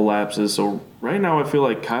mental lapses. So right now I feel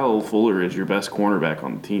like Kyle Fuller is your best cornerback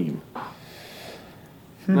on the team.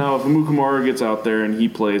 Now, if Mukamara gets out there and he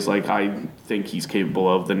plays like I think he's capable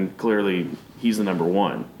of, then clearly he's the number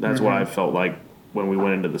one. That's what I felt like when we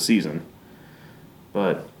went into the season.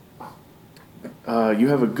 But you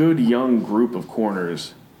have a good young group of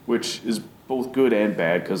corners, which is both good and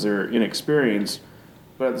bad because they're inexperienced,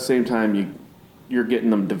 but at the same time you're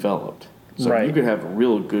getting them developed. So you could have a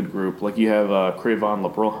real good group. Like you have Crayvon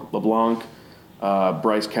LeBlanc,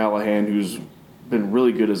 Bryce Callahan, who's been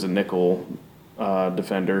really good as a nickel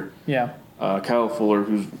defender. Yeah. Kyle Fuller,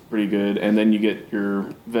 who's pretty good. And then you get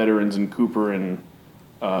your veterans in Cooper and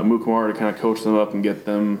Mukamara to kind of coach them up and get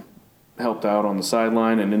them helped out on the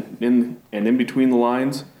sideline and in between the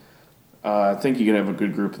lines. I think you can have a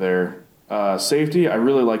good group there. Safety, I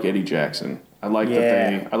really like Eddie Jackson. I like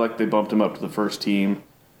that they bumped him up to the first team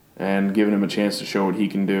and giving him a chance to show what he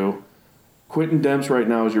can do. Quentin Demps right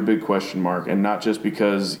now is your big question mark, and not just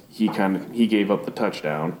because he gave up the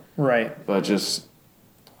touchdown. Right. But just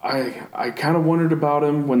I kind of wondered about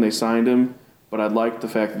him when they signed him, but I liked the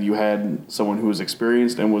fact that you had someone who was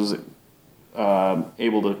experienced and was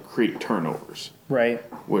able to create turnovers. Right.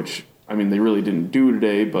 Which I mean they really didn't do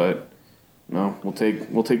today, but no, we'll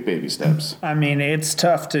take baby steps. I mean, it's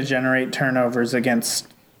tough to generate turnovers against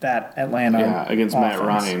that Atlanta. Yeah, against offense. Matt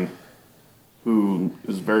Ryan, who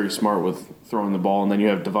is very smart with throwing the ball, and then you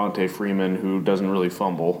have Devontae Freeman, who doesn't really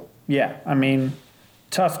fumble. Yeah, I mean,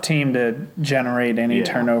 tough team to generate any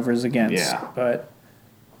turnovers against. Yeah. But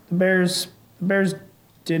the Bears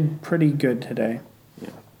did pretty good today. Yeah.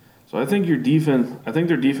 So I think their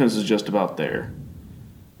defense is just about there.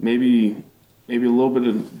 Maybe a little bit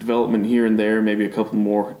of development here and there, maybe a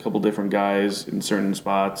couple different guys in certain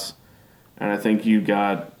spots. And I think you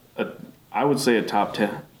got I would say a top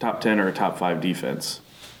 10 or a top 5 defense.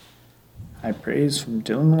 High praise from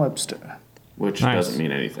Dylan Webster. Which doesn't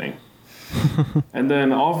mean anything. And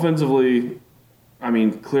then offensively, I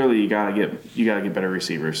mean, clearly you gotta get better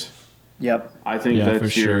receivers. Yep. I think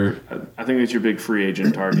that's your big free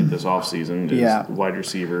agent target this offseason is wide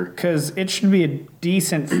receiver. Because it should be a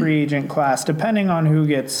decent free agent class, depending on who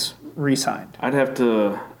gets re-signed. I'd have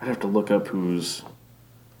to look up who's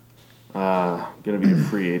gonna be a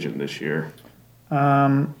free agent this year.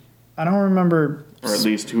 I don't remember, or at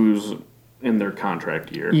least who's in their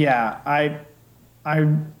contract year. Yeah, I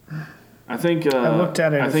think I looked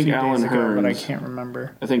at it. I think Allen Hurns, but I can't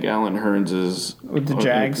remember. I think Allen Hurns is with the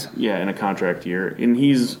Jags. In a contract year, and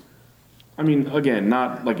he's, I mean, again,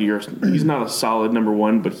 not like he's not a solid number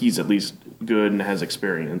one, but he's at least good and has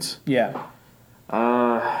experience. Yeah.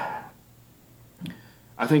 I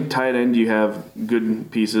think tight end you have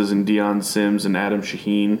good pieces in Deion Sims and Adam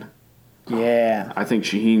Shaheen. Yeah. I think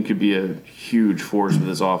Shaheen could be a huge force for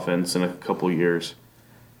this offense in a couple of years.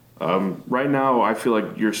 Right now, I feel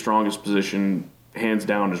like your strongest position, hands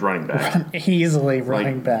down, is running back. Easily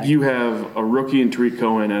running back. You have a rookie in Tariq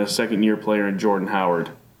Cohen and a second-year player in Jordan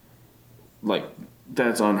Howard. Like,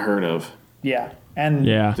 that's unheard of. Yeah. And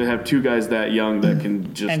to have two guys that young that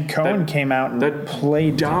can just... And Cohen came out and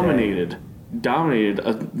played dominated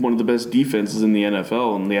one of the best defenses in the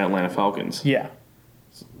NFL in the Atlanta Falcons. Yeah.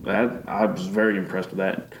 I was very impressed with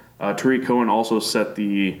that. Tariq Cohen also set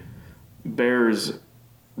the Bears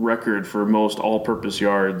record for most all-purpose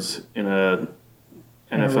yards in a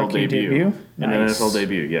NFL debut. Nice. In an NFL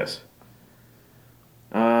debut, yes.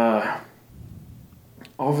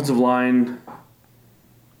 Offensive line,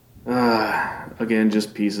 again,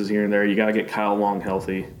 just pieces here and there. You got to get Kyle Long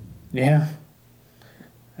healthy. Yeah.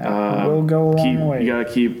 We'll go a long way. You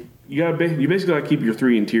basically got to keep your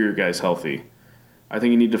three interior guys healthy. I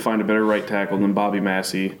think you need to find a better right tackle than Bobby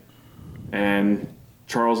Massey, and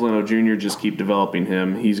Charles Leno Jr. just keep developing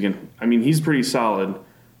him. He's pretty solid,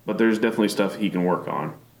 but there's definitely stuff he can work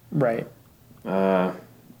on. Right. And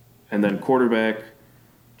then quarterback,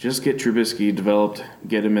 just get Trubisky developed,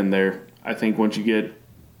 get him in there. I think once you get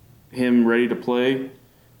him ready to play,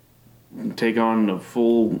 take on a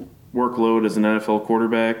full workload as an NFL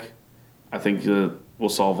quarterback, I think will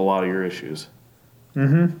solve a lot of your issues.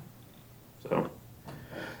 Mm-hmm. So,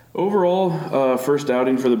 overall, first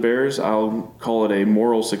outing for the Bears, I'll call it a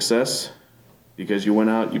moral success because you went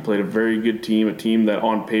out, you played a very good team, a team that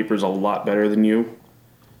on paper is a lot better than you,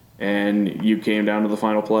 and you came down to the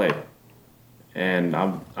final play. And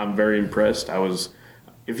I'm very impressed.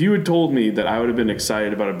 If you had told me that I would have been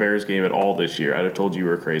excited about a Bears game at all this year, I'd have told you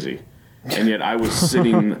were crazy. And yet I was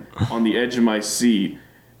sitting on the edge of my seat.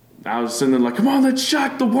 I was sitting there like, come on, let's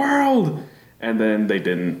shock the world. And then they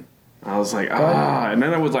didn't. I was like, And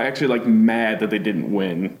then I was actually mad that they didn't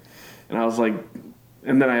win. And I was like,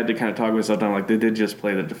 and then I had to kind of talk myself down. Like, they did just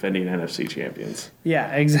play the defending NFC champions.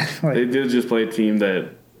 Yeah, exactly. They did just play a team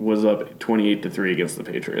that was up 28-3 against the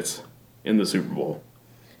Patriots in the Super Bowl.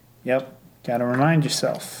 Yep. Got to remind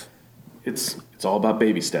yourself. It's all about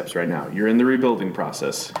baby steps right now. You're in the rebuilding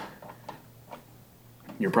process.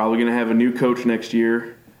 You're probably going to have a new coach next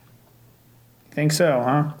year. Think so,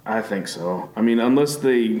 huh? I think so. I mean, unless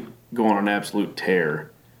they go on an absolute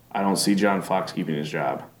tear, I don't see John Fox keeping his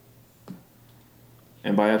job.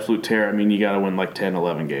 And by absolute tear, I mean you got to win 10,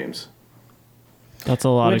 11 games. That's a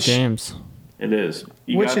lot of games. It is.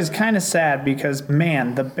 Which is kind of sad because,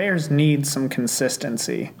 man, the Bears need some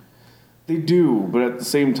consistency. They do, but at the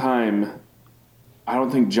same time, I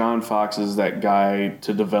don't think John Fox is that guy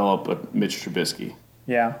to develop a Mitch Trubisky.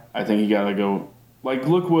 Yeah. I think you got to go...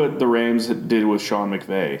 look what the Rams did with Sean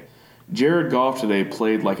McVay. Jared Goff today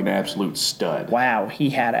played like an absolute stud. Wow, he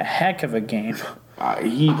had a heck of a game.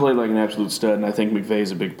 He played like an absolute stud, and I think McVay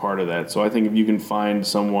is a big part of that. So I think if you can find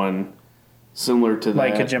someone similar to that...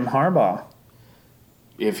 Like a Jim Harbaugh.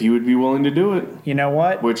 If he would be willing to do it. You know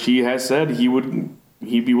what? Which he has said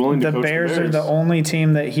he'd be willing to coach the Bears. The Bears are the only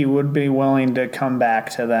team that he would be willing to come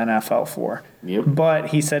back to the NFL for. Yep. But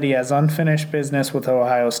he said he has unfinished business with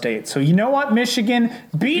Ohio State. So you know what, Michigan?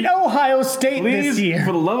 Beat Ohio State this year. Please,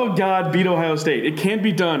 for the love of God, beat Ohio State. It can't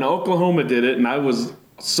be done. Oklahoma did it, and I was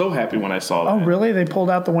so happy when I saw that. Oh, really? They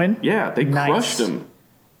pulled out the win? Yeah, they crushed them.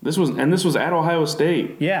 This was at Ohio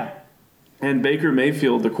State. Yeah. And Baker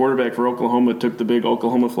Mayfield, the quarterback for Oklahoma, took the big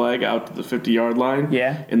Oklahoma flag out to the 50-yard line.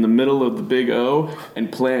 Yeah. In the middle of the big O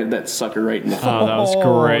and planted that sucker right in the front. Oh, that was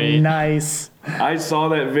great. Nice. I saw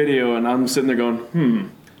that video, and I'm sitting there going,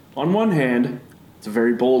 On one hand, it's a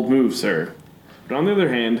very bold move, sir. But on the other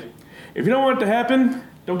hand, if you don't want it to happen,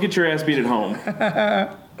 don't get your ass beat at home.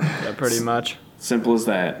 Yeah, pretty much. Simple as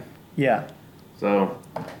that. Yeah. So,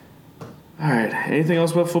 All right. Anything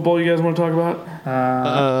else about football you guys want to talk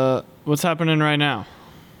about? What's happening right now?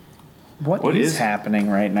 What is happening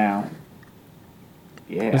right now?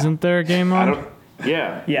 Yeah. Isn't there a game on?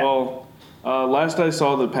 Yeah. Yeah. Well, last I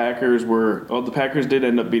saw, the Packers did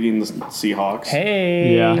end up beating the Seahawks.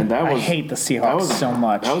 Hey. Yeah. And I hate the Seahawks so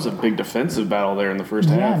much. That was a big defensive battle there in the first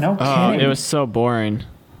half. Yeah, no kidding. It was so boring.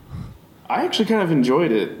 I actually kind of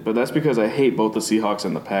enjoyed it, but that's because I hate both the Seahawks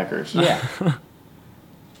and the Packers. Yeah.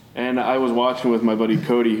 And I was watching with my buddy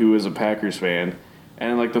Cody, who is a Packers fan.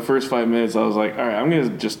 And like the first 5 minutes, I was like, all right, I'm going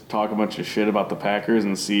to just talk a bunch of shit about the Packers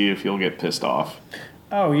and see if he'll get pissed off.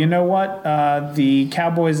 Oh, you know what? The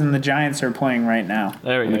Cowboys and the Giants are playing right now.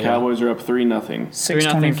 There we go. And the Cowboys are up 3-0.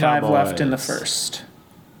 6:25 left in the Cowboys. first.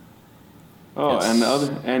 Oh,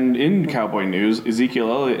 Yes. and in Cowboy news,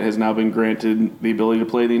 Ezekiel Elliott has now been granted the ability to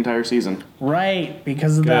play the entire season. Right,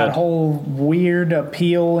 because of that whole weird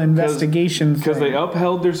appeal investigation Because thing. they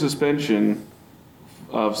upheld their suspension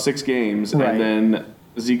of 6 games, Right. and then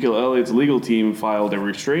Ezekiel Elliott's legal team filed a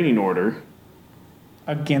restraining order.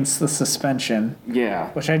 Against the suspension, Yeah.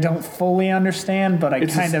 which I don't fully understand, but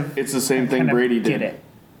It's the same thing Brady did. Get it.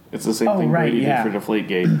 It's the same Oh, thing right, Brady yeah. did for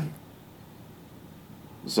Deflategate.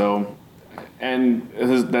 So, and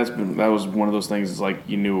that was one of those things. It's like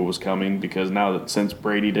you knew it was coming because now that since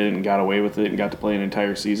Brady did it and got away with it and got to play an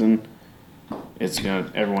entire season,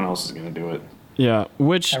 everyone else is gonna do it. Yeah,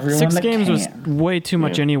 which Everyone 6 that games was can. way too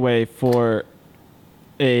much Yeah. anyway for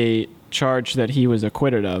a charge that he was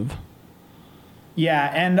acquitted of.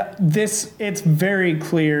 Yeah, and it's very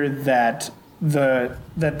clear that the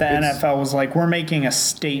NFL was like, we're making a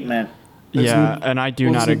statement. Yeah, and I do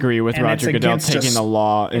not agree with And it's Roger Goodell against taking the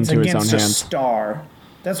law it's into his own against a hands. star.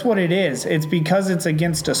 That's what it is. It's because it's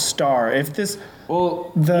against a star. If this,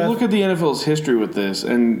 Well, The- you look at the NFL's history with this,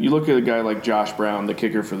 and you look at a guy like Josh Brown, the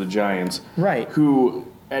kicker for the Giants, Right. who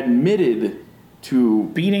admitted to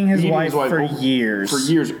beating his wife for over- years.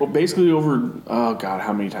 For years, well, basically over, oh God,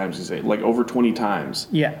 how many times did he say? Like over 20 times.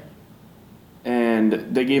 Yeah. And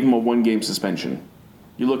they gave him a 1-game suspension.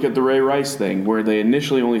 You look at the Ray Rice thing, where they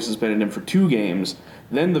initially only suspended him for 2 games.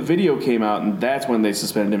 Then the video came out, and that's when they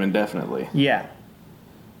suspended him indefinitely. Yeah.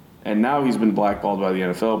 And now he's been blackballed by the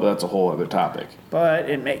NFL, but that's a whole other topic. But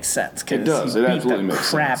it makes sense. 'Cause It does. He It beat absolutely the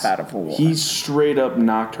makes crap sense. out of a woman. He straight up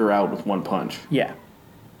knocked her out with 1 punch. Yeah.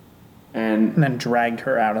 And And then dragged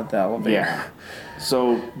her out of the elevator. yeah.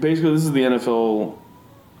 So basically, this is the NFL.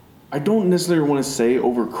 I don't necessarily want to say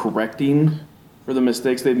overcorrecting for the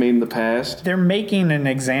mistakes they've made in the past. They're making an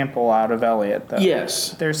example out of Elliott, though.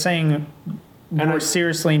 Yes. They're saying we're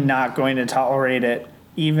seriously not going to tolerate it,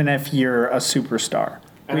 even if you're a superstar.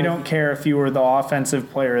 And We don't care if you were the offensive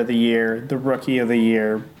player of the year, the rookie of the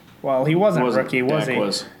year. Well, he wasn't rookie, was Dak he?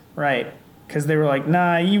 was. Right. Because they were like,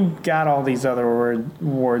 nah, you got all these other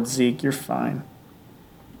awards, Zeke. You're fine.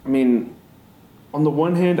 I mean, on the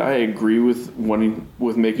one hand, I agree with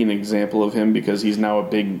making an example of him because he's now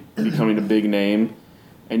becoming a big name,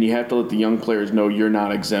 and you have to let the young players know you're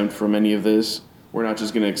not exempt from any of this. We're not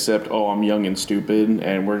just going to accept, oh, I'm young and stupid,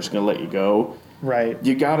 and we're just going to let you go. Right.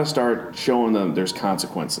 You got to start showing them there's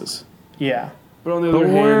consequences. Yeah. But on the other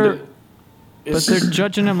hand, But they're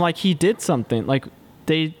judging him like he did something. Like,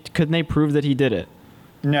 couldn't they prove that he did it?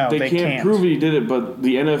 No, they can't prove he did it, but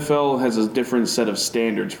the NFL has a different set of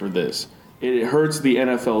standards for this. It hurts the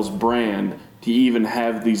NFL's brand to even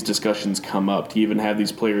have these discussions come up, to even have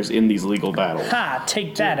these players in these legal battles. Ha!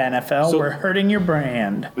 Take that, NFL. So- We're hurting your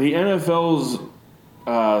brand. The NFL's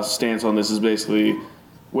stance on this is basically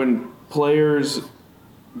when players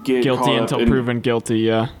get Guilty caught until up in, proven guilty,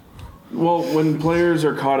 yeah. Well, when players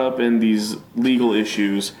are caught up in these legal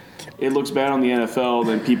issues, it looks bad on the NFL,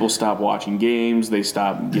 then people stop watching games, they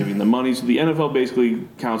stop giving them money. So the NFL basically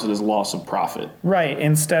counts it as loss of profit. Right,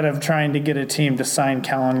 instead of trying to get a team to sign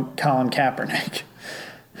Colin Kaepernick.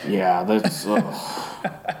 Yeah, that's... the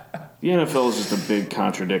NFL is just a big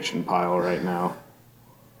contradiction pile right now.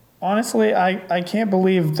 Honestly, I can't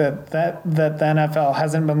believe that the NFL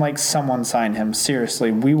hasn't been like, someone sign him.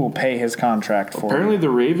 Seriously, we will pay his contract for Apparently him.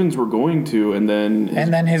 the Ravens were going to, and then...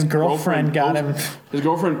 His girlfriend got him. His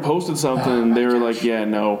girlfriend posted something, and they were like, yeah,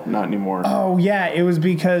 no, not anymore. Oh, yeah, it was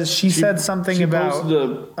because she said something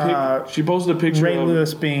about She posted a picture Ray of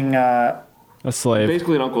Lewis being, A slave.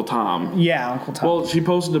 basically an Uncle Tom. yeah, Uncle Tom. Well, she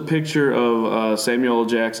posted a picture of Samuel L.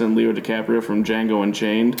 Jackson, Leo DiCaprio from Django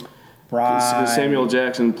Unchained. right. Samuel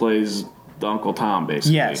Jackson plays the Uncle Tom,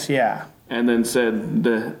 basically. Yes, yeah. And then said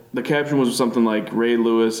the caption was something like Ray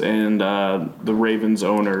Lewis and the Ravens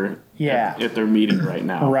owner Yeah. at their meeting right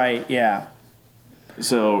now. Right, yeah.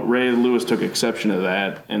 So Ray Lewis took exception to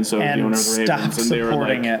that, and so the owner of the Ravens, and they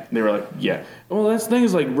were like, yeah. Well, that's the thing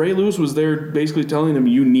is, like, Ray Lewis was there basically telling them,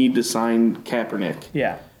 you need to sign Kaepernick.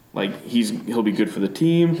 Yeah. Like, he'll be good for the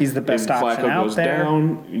team. He's the best option Flacco out goes there.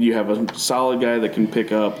 down, you have a solid guy that can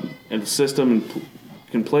pick up in the system and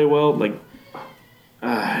can play well. Like,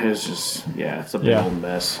 it's just, it's a big old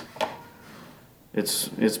mess. It's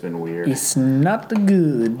been weird. It's not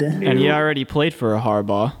good. And he already played for a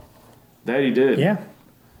Harbaugh. That he did. Yeah.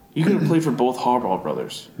 You could have played for both Harbaugh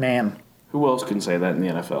brothers. Man. Who else can say that in the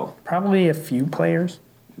NFL? Probably a few players.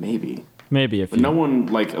 Maybe a few. But no one,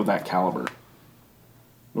 like, of that caliber.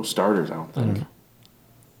 No starters, I don't think.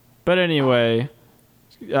 But anyway,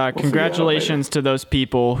 congratulations to those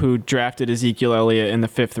people who drafted Ezekiel Elliott in the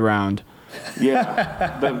 5th round.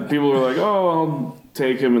 Yeah. People were like, oh, I'll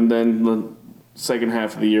take him, and then the second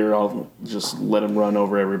half of the year, I'll just let him run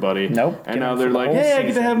over everybody. Nope. And now they're like, hey, I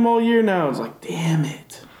get to have him all year now. It's like, damn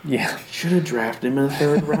it. Yeah. Should have drafted him in the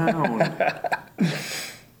 3rd round.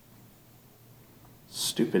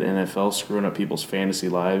 Stupid NFL screwing up people's fantasy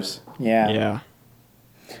lives. Yeah.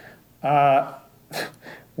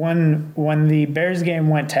 When the Bears game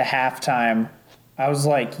went to halftime, I was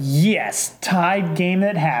like, yes, tied game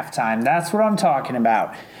at halftime. That's what I'm talking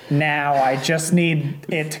about. Now I just need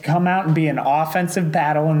it to come out and be an offensive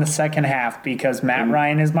battle in the second half because Matt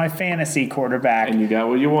Ryan is my fantasy quarterback. And you got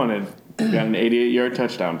what you wanted. You got an 88-yard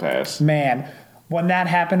touchdown pass. Man, when that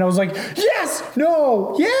happened, I was like, yes,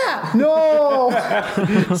 no, yeah, no.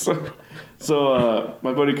 So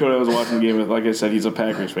my buddy Cody was watching the game with, like I said, he's a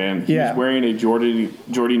Packers fan. He's Yeah. wearing a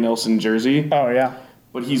Jordy Nelson jersey. Oh, yeah.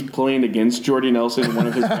 But he's playing against Jordy Nelson in one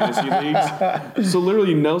of his fantasy leagues. So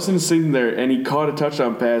literally Nelson's sitting there and he caught a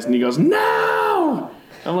touchdown pass and he goes, no!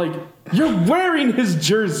 I'm like, you're wearing his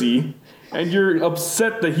jersey and you're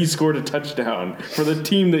upset that he scored a touchdown for the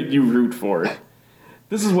team that you root for.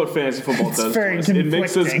 This is what fantasy football does very to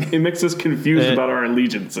us. It makes us confused about our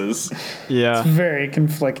allegiances. Yeah. Very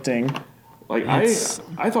conflicting. Like,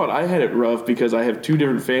 I thought I had it rough because I have 2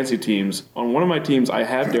 different fantasy teams. On one of my teams, I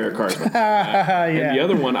have Derek Carr. And the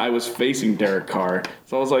other one, I was facing Derek Carr.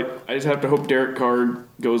 So I was like, I just have to hope Derek Carr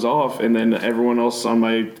goes off, and then everyone else on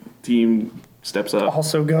my team steps up.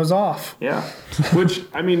 Also goes off. Yeah. Which,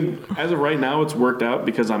 I mean, as of right now, it's worked out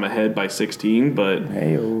because I'm ahead by 16, but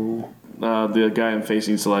Hey-o. the guy I'm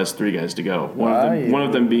facing still has 3 guys to go. One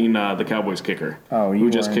of them being the Cowboys kicker, who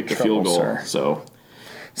just kicked the field goal. Sir.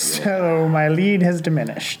 So my lead has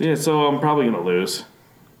diminished. Yeah, so I'm probably going to lose.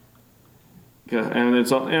 Yeah,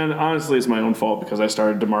 and honestly, it's my own fault because I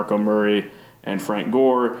started DeMarco Murray and Frank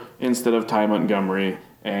Gore instead of Ty Montgomery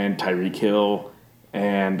and Tyreek Hill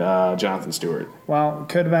and Jonathan Stewart. Well, it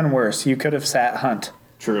could have been worse. You could have sat Hunt.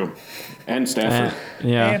 True. And Stafford.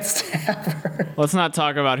 And Stafford. Let's not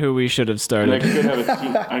talk about who we should have And started.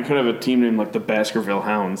 I could have a team named like the Baskerville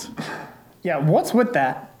Hounds. Yeah, what's with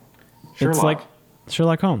that? Sherlock. It's like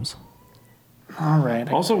Sherlock Holmes. All right.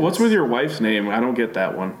 Also, what's with your wife's name? I don't get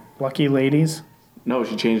that one. Lucky Ladies? No,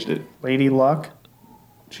 she changed it. Lady Luck?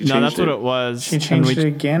 No, that's what it was. She changed it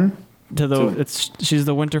again? She's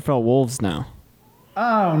the Winterfell Wolves now.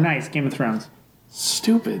 Oh, nice. Game of Thrones.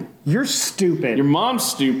 Stupid. You're stupid. Your mom's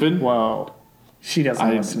stupid. Whoa. She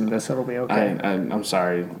doesn't listen to this. It'll be okay. I'm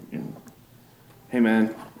sorry. Hey,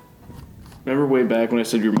 man. Remember way back when I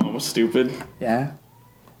said your mom was stupid? Yeah?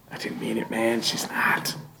 I didn't mean it, man. She's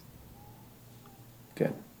not.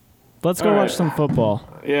 Good. Let's go watch some football.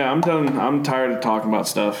 Yeah, I'm done. I'm tired of talking about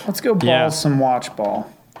stuff. Let's go balls some watch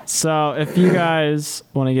ball. So if you guys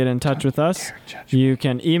want to get in touch with us, you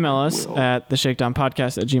can email us at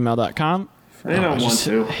theshakedownpodcast@gmail.com. They don't want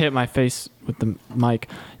to. Hit my face with the mic.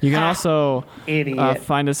 You can also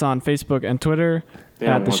find us on Facebook and Twitter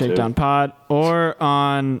at the Shakedown Pod, or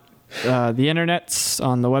on the internets,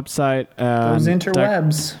 on the website. Those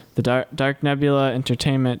interwebs. The Dark Nebula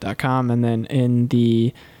Entertainment.com, and then in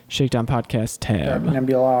the Shakedown Podcast tab. Dark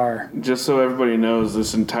Nebula. Just so everybody knows,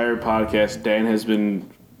 this entire podcast, Dan has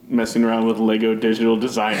been messing around with Lego Digital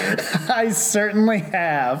Designer. I certainly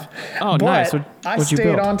have. Oh, but nice. I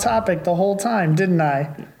stayed on topic the whole time, didn't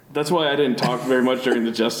I? That's why I didn't talk very much during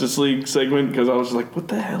the Justice League segment, because I was just like, what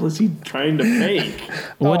the hell is he trying to make?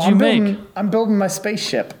 What'd you make? I'm building my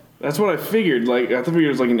spaceship. That's what I figured. Like, I figured it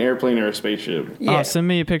was like an airplane or a spaceship. Yeah. Oh, send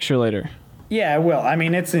me a picture later. Yeah, I will. I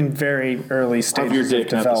mean, it's in very early stages of your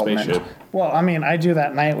dick, of development. not the spaceship. Well, I mean, I do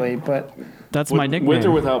that nightly, but That's my nickname. With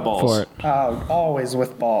or without balls? For it. always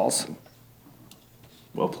with balls.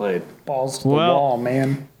 Well played. Balls to the wall,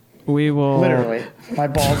 man. We will... Literally. My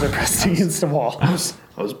balls are pressed against the wall. I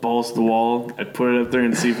was balls to the wall. I'd put it up there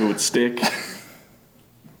and see if it would stick.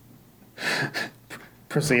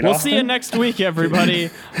 Proceed, We'll Austin. see you next week, everybody.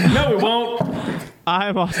 No, we won't.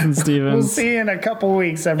 I'm Austin We'll Stevens. see you in a couple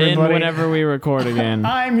weeks, In everybody. whenever we record again.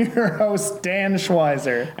 I'm your host, Dan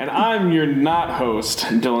Schweizer. And I'm your not host,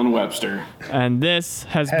 Dylan Webster. And this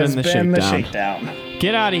has Has been the Shakedown. Shakedown.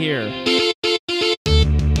 Get out of here.